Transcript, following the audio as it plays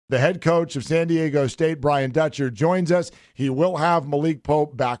The head coach of San Diego State, Brian Dutcher, joins us. He will have Malik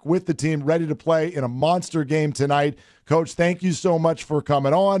Pope back with the team, ready to play in a monster game tonight. Coach, thank you so much for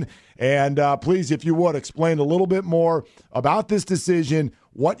coming on. And please, if you would, explain a little bit more about this decision,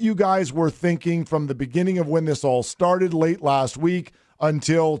 what you guys were thinking from the beginning of when this all started late last week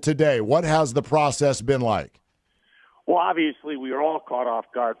until today. What has the process been like? Well, obviously, we were all caught off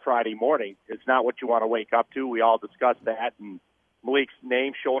guard Friday morning. It's not what you want to wake up to. We all discussed that, and Malik's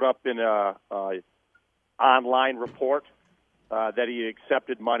name showed up in a online report that he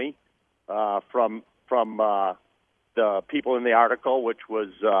accepted money from the people in the article, which was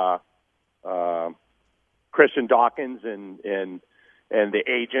Christian Dawkins and the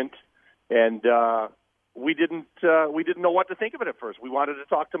agent, and we didn't know what to think of it at first. We wanted to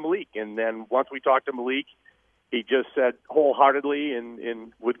talk to Malik, and then once we talked to Malik, he just said wholeheartedly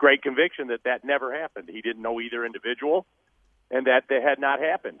and with great conviction that never happened. He didn't know either individual, and that had not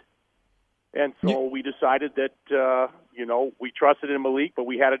happened. And so we decided that we trusted in Malik, but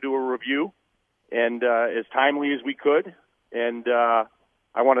we had to do a review, and as timely as we could. And I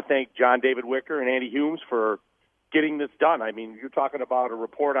want to thank John David Wicker and Andy Humes for getting this done. I mean, you're talking about a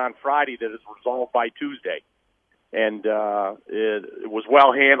report on Friday that is resolved by Tuesday, and it was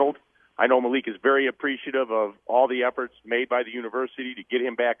well handled. I know Malik is very appreciative of all the efforts made by the university to get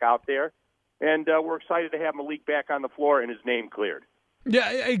him back out there, and we're excited to have Malik back on the floor and his name cleared.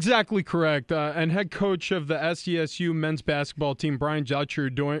 Yeah, exactly correct. And head coach of the Sdsu men's basketball team, Brian Dutcher,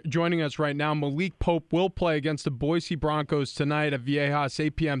 joining us right now. Malik Pope will play against the Boise Broncos tonight at Viejas,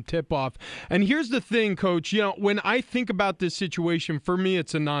 8 p.m. tip-off. And here's the thing, Coach. When I think about this situation, for me,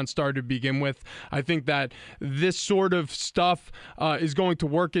 it's a non-starter to begin with. I think that this sort of stuff is going to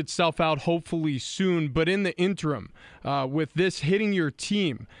work itself out hopefully soon. But in the interim, with this hitting your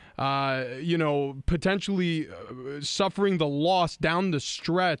team, potentially suffering the loss down the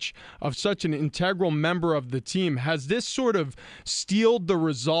stretch of such an integral member of the team, has this sort of steeled the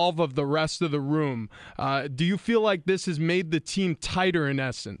resolve of the rest of the room? Do you feel like this has made the team tighter in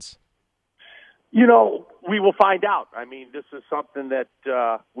essence? We will find out. I mean, this is something that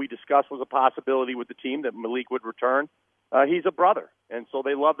we discussed was a possibility with the team, that Malik would return. He's a brother, and so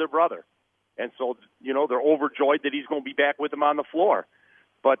they love their brother. And so, they're overjoyed that he's going to be back with them on the floor.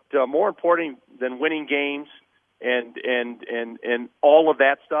 But more important than winning games and all of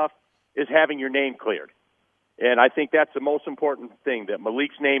that stuff is having your name cleared. And I think that's the most important thing, that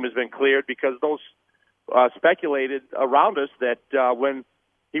Malik's name has been cleared, because those speculated around us that when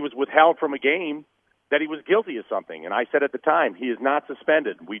he was withheld from a game, that he was guilty of something. And I said at the time, he is not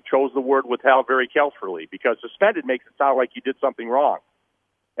suspended. We chose the word withheld very carefully, because suspended makes it sound like you did something wrong.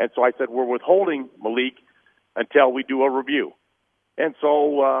 And so I said, we're withholding Malik until we do a review. And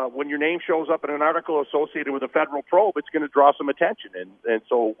so when your name shows up in an article associated with a federal probe, it's going to draw some attention. And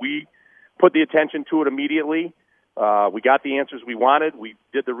so we put the attention to it immediately. We got the answers we wanted. We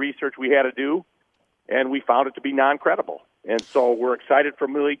did the research we had to do, and we found it to be non-credible. And so we're excited for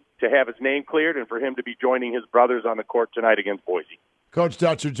Malik to have his name cleared and for him to be joining his brothers on the court tonight against Boise. Coach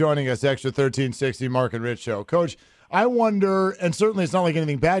Dutcher joining us, Extra 1360 Mark and Rich Show. Coach, I wonder, and certainly it's not like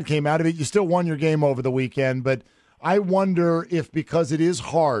anything bad came out of it. You still won your game over the weekend, but I wonder if, because it is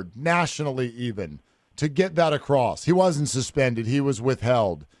hard, nationally even, to get that across. He wasn't suspended. He was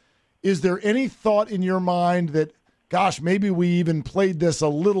withheld. Is there any thought in your mind that, gosh, maybe we even played this a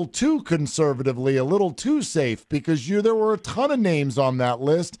little too conservatively, a little too safe, because there were a ton of names on that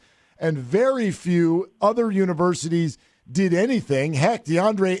list, and very few other universities did anything. Heck,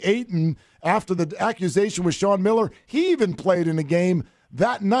 DeAndre Ayton, after the accusation with Sean Miller, he even played in a game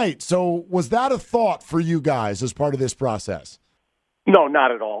that night. So was that a thought for you guys as part of this process? No,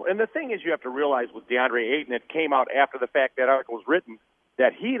 not at all. And the thing is, you have to realize with DeAndre Ayton, it came out after the fact that article was written,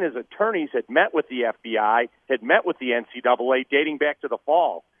 that he and his attorneys had met with the FBI, had met with the NCAA dating back to the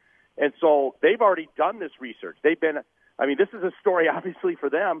fall. And so they've already done this research. This is a story obviously for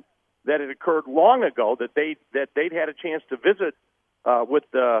them that it occurred long ago, that they'd had a chance to visit with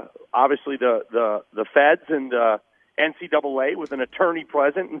the feds and NCAA with an attorney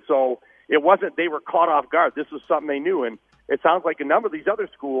present, and so it wasn't they were caught off guard. This was something they knew, and it sounds like a number of these other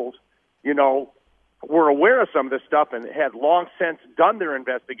schools, were aware of some of this stuff and had long since done their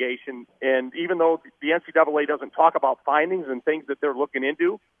investigation. And even though the NCAA doesn't talk about findings and things that they're looking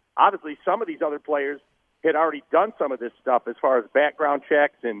into, obviously some of these other players had already done some of this stuff as far as background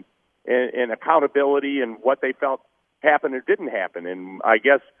checks and accountability and what they felt happened or didn't happen. And I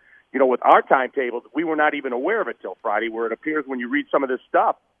guess, with our timetables, we were not even aware of it till Friday, where it appears when you read some of this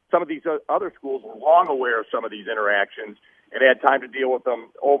stuff, some of these other schools were long aware of some of these interactions and had time to deal with them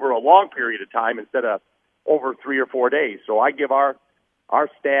over a long period of time instead of over 3 or 4 days. So I give our our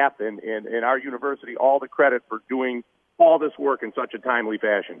staff and our university all the credit for doing all this work in such a timely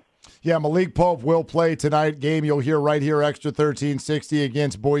fashion. Yeah, Malik Pope will play tonight. Game you'll hear right here, Extra 1360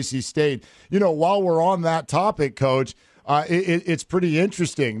 against Boise State. You know, while we're on that topic, Coach, it's pretty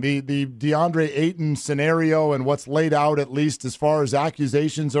interesting. The DeAndre Ayton scenario and what's laid out, at least as far as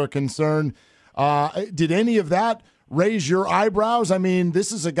accusations are concerned. Did any of that raise your eyebrows? I mean,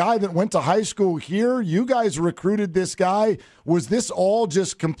 this is a guy that went to high school here. You guys recruited this guy. Was this all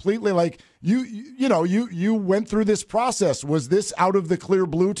just completely like you went through this process? Was this out of the clear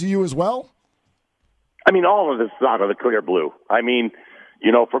blue to you as well? I mean, all of this is out of the clear blue. I mean,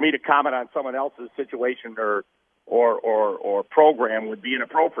 you know, for me to comment on someone else's situation or program would be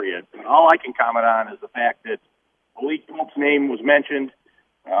inappropriate. All I can comment on is the fact that Malik Pope's name was mentioned.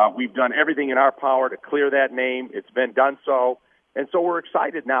 We've done everything in our power to clear that name. It's been done so. And so we're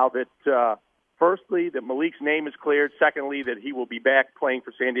excited now that, firstly, that Malik's name is cleared. Secondly, that he will be back playing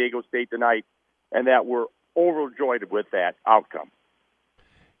for San Diego State tonight, and that we're overjoyed with that outcome.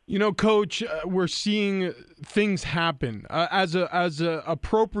 You know, Coach, we're seeing things happen as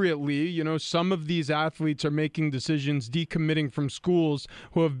appropriately. You know, some of these athletes are making decisions, decommitting from schools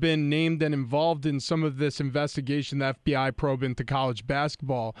who have been named and involved in some of this investigation, the FBI probe into college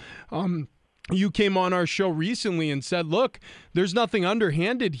basketball. You came on our show recently and said, look, there's nothing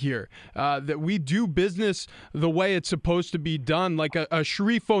underhanded here, that we do business the way it's supposed to be done. Like a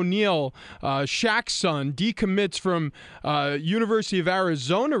Sharif O'Neal, Shaq's son, decommits from University of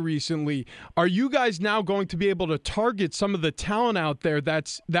Arizona recently. Are you guys now going to be able to target some of the talent out there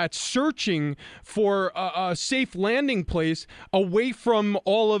that's searching for a safe landing place away from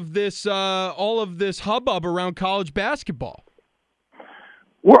all of this hubbub around college basketball?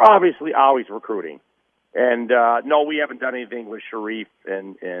 We're obviously always recruiting, and no, we haven't done anything with Sharif,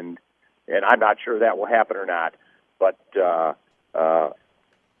 and I'm not sure that will happen or not. But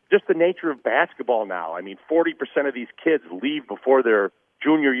just the nature of basketball now. I mean, 40% of these kids leave before their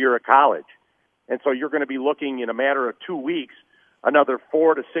junior year of college, and so you're going to be looking in a matter of 2 weeks, another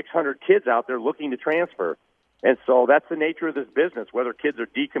 400 to 600 kids out there looking to transfer, and so that's the nature of this business. Whether kids are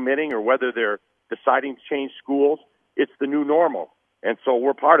decommitting or whether they're deciding to change schools, it's the new normal. And so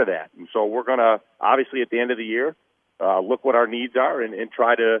we're part of that. And so we're going to, obviously, at the end of the year, look what our needs are and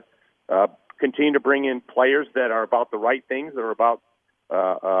try to continue to bring in players that are about the right things, that are about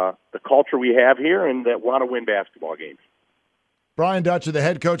the culture we have here and that want to win basketball games. Brian Dutcher, the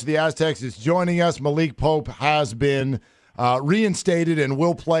head coach of the Aztecs, is joining us. Malik Pope has been reinstated and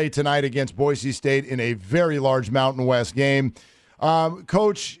will play tonight against Boise State in a very large Mountain West game.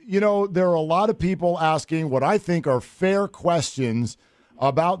 Coach, you know, there are a lot of people asking what I think are fair questions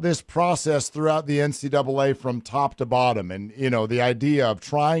about this process throughout the NCAA from top to bottom. And, you know, the idea of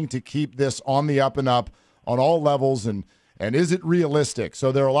trying to keep this on the up and up on all levels. And is it realistic?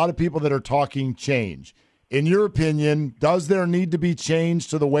 So there are a lot of people that are talking change. In your opinion, does there need to be change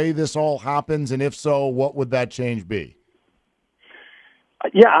to the way this all happens? And if so, what would that change be?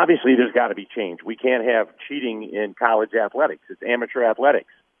 Yeah, obviously there's got to be change. We can't have cheating in college athletics. It's amateur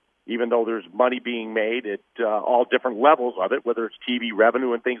athletics. Even though there's money being made at all different levels of it, whether it's TV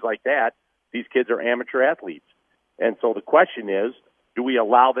revenue and things like that, these kids are amateur athletes. And so the question is, do we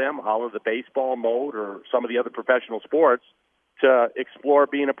allow them out of the baseball mode or some of the other professional sports to explore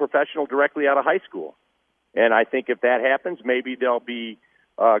being a professional directly out of high school? And I think if that happens, maybe there'll be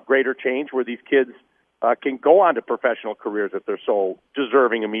greater change where these kids can go on to professional careers if they're so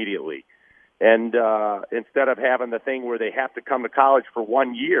deserving immediately. And instead of having the thing where they have to come to college for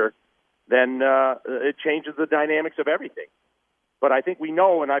 1 year, then it changes the dynamics of everything. But I think we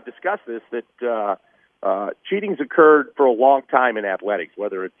know, and I've discussed this, that cheating's occurred for a long time in athletics,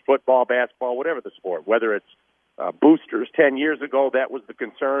 whether it's football, basketball, whatever the sport, whether it's boosters 10 years ago, that was the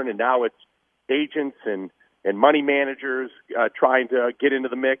concern, and now it's agents and money managers trying to get into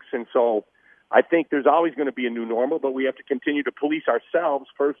the mix. And so I think there's always going to be a new normal, but we have to continue to police ourselves,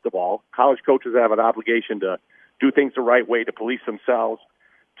 first of all. College coaches have an obligation to do things the right way, to police themselves,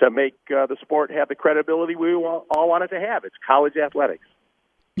 to make the sport have the credibility we all want it to have. It's college athletics.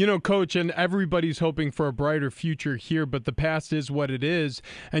 You know, Coach, and everybody's hoping for a brighter future here, but the past is what it is.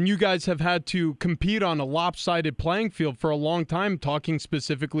 And you guys have had to compete on a lopsided playing field for a long time, talking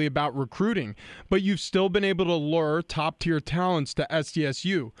specifically about recruiting. But you've still been able to lure top-tier talents to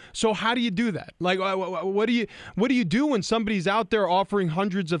Sdsu. So how do you do that? Like, what do you do when somebody's out there offering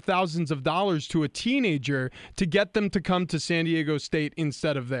hundreds of thousands of dollars to a teenager to get them to come to San Diego State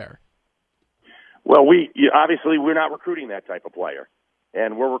instead of there? Well, obviously we're not recruiting that type of player.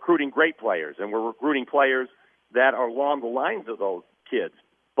 And we're recruiting great players, and we're recruiting players that are along the lines of those kids.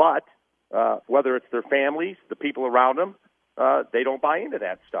 But whether it's their families, the people around them, they don't buy into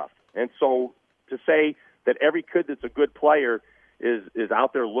that stuff. And so to say that every kid that's a good player is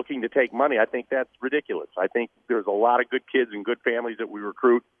out there looking to take money, I think that's ridiculous. I think there's a lot of good kids and good families that we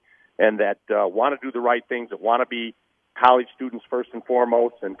recruit and that want to do the right things, that want to be college students first and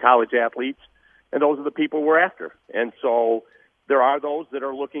foremost and college athletes, and those are the people we're after. And so there are those that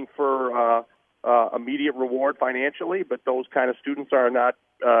are looking for immediate reward financially, but those kind of students are not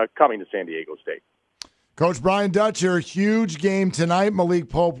coming to San Diego State. Coach Brian Dutcher, huge game tonight. Malik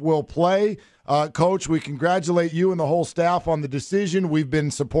Pope will play. Coach, we congratulate you and the whole staff on the decision. We've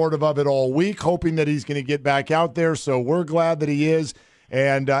been supportive of it all week, hoping that he's going to get back out there, so we're glad that he is.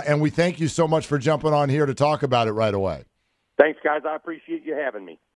 And we thank you so much for jumping on here to talk about it right away. Thanks, guys. I appreciate you having me.